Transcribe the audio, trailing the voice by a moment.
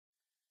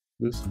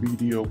This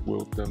video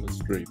will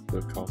demonstrate the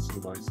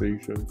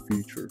customization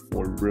feature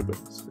for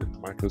ribbons in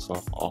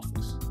Microsoft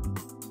Office.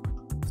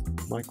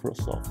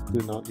 Microsoft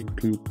did not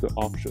include the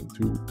option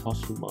to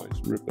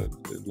customize ribbon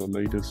in the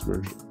latest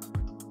version.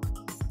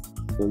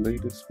 The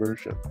latest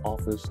version,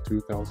 Office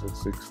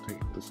 2016,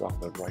 is on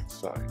the right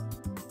side,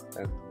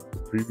 and the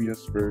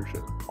previous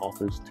version,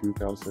 Office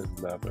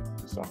 2011,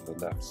 is on the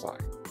left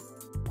side.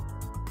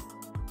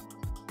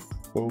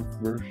 Both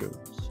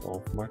versions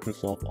of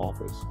Microsoft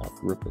Office have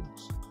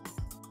ribbons.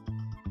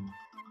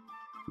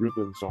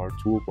 Ribbons are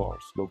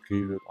toolbars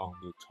located on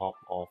the top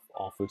of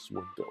Office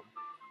window.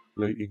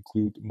 They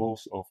include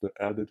most of the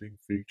editing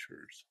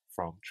features,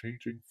 from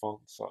changing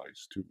font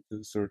size to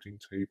inserting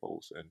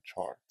tables and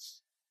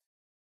charts.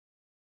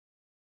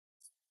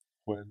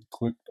 When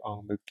clicked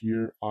on the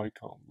gear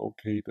icon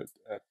located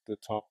at the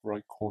top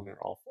right corner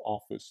of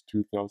Office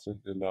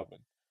 2011,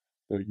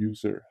 the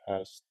user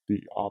has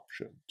the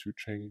option to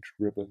change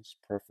ribbon's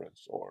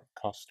preference or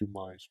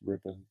customize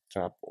ribbon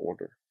tab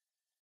order.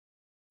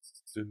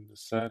 In the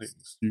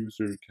settings,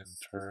 user can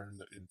turn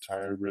the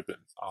entire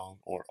ribbon on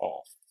or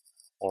off,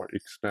 or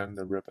expand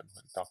the ribbon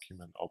when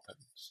document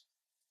opens.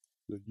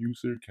 The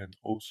user can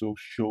also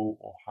show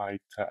or hide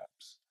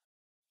tabs.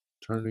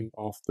 Turning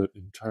off the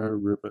entire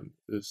ribbon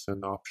is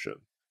an option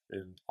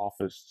in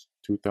Office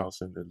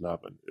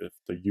 2011 if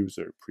the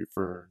user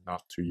prefers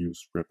not to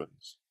use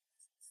ribbons.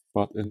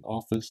 But in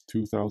Office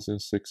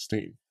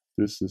 2016,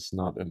 this is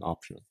not an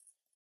option.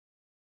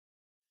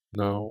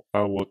 Now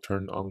I will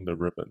turn on the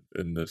ribbon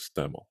in this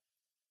demo.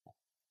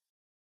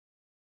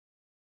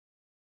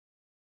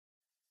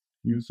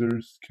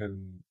 Users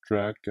can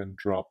drag and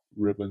drop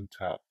ribbon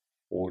tab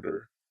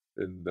order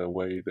in the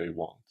way they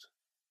want.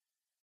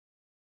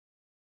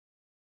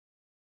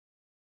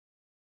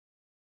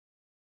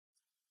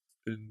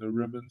 In the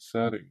ribbon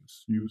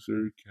settings,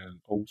 user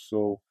can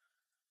also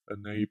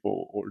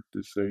enable or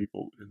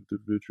disable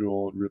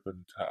individual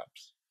ribbon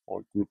tabs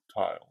or group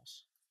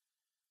tiles.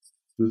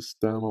 This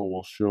demo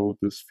will show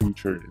this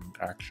feature in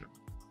action.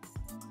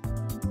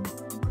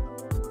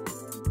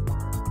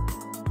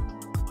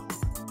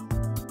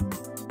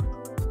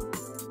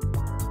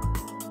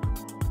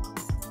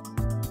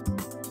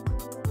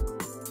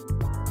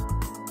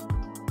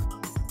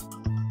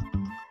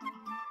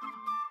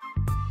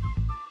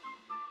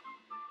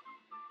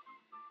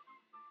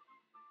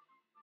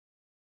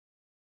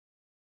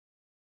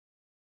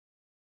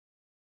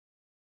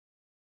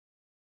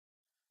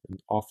 In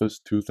Office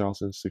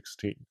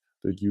 2016,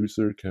 the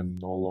user can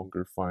no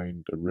longer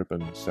find the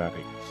ribbon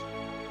settings.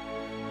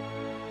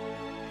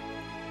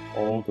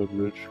 All the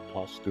rich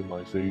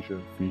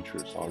customization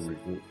features are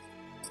removed.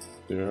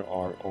 There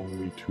are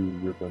only 2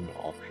 ribbon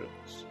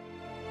options.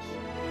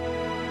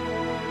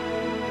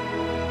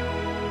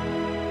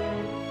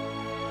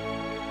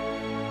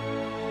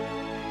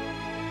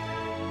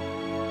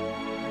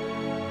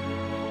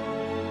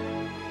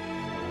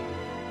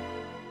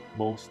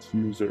 Most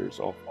users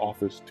of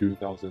Office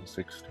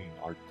 2016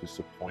 are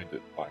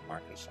disappointed by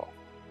Microsoft.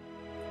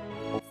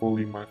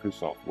 Hopefully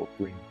Microsoft will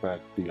bring back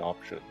the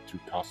option to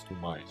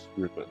customize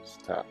Ribbons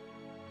tab.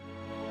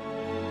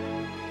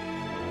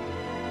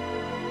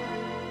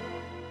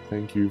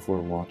 Thank you for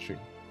watching.